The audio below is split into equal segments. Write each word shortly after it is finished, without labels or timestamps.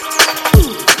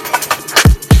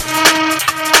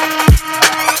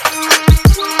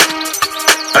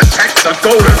the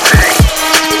golden city.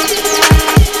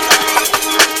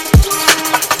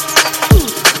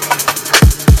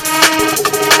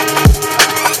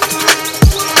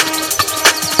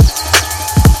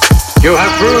 You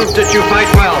have proved that you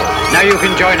fight well. Now you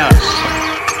can join us.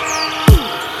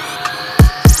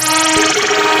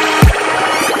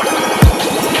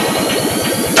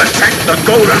 Attack the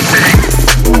golden city.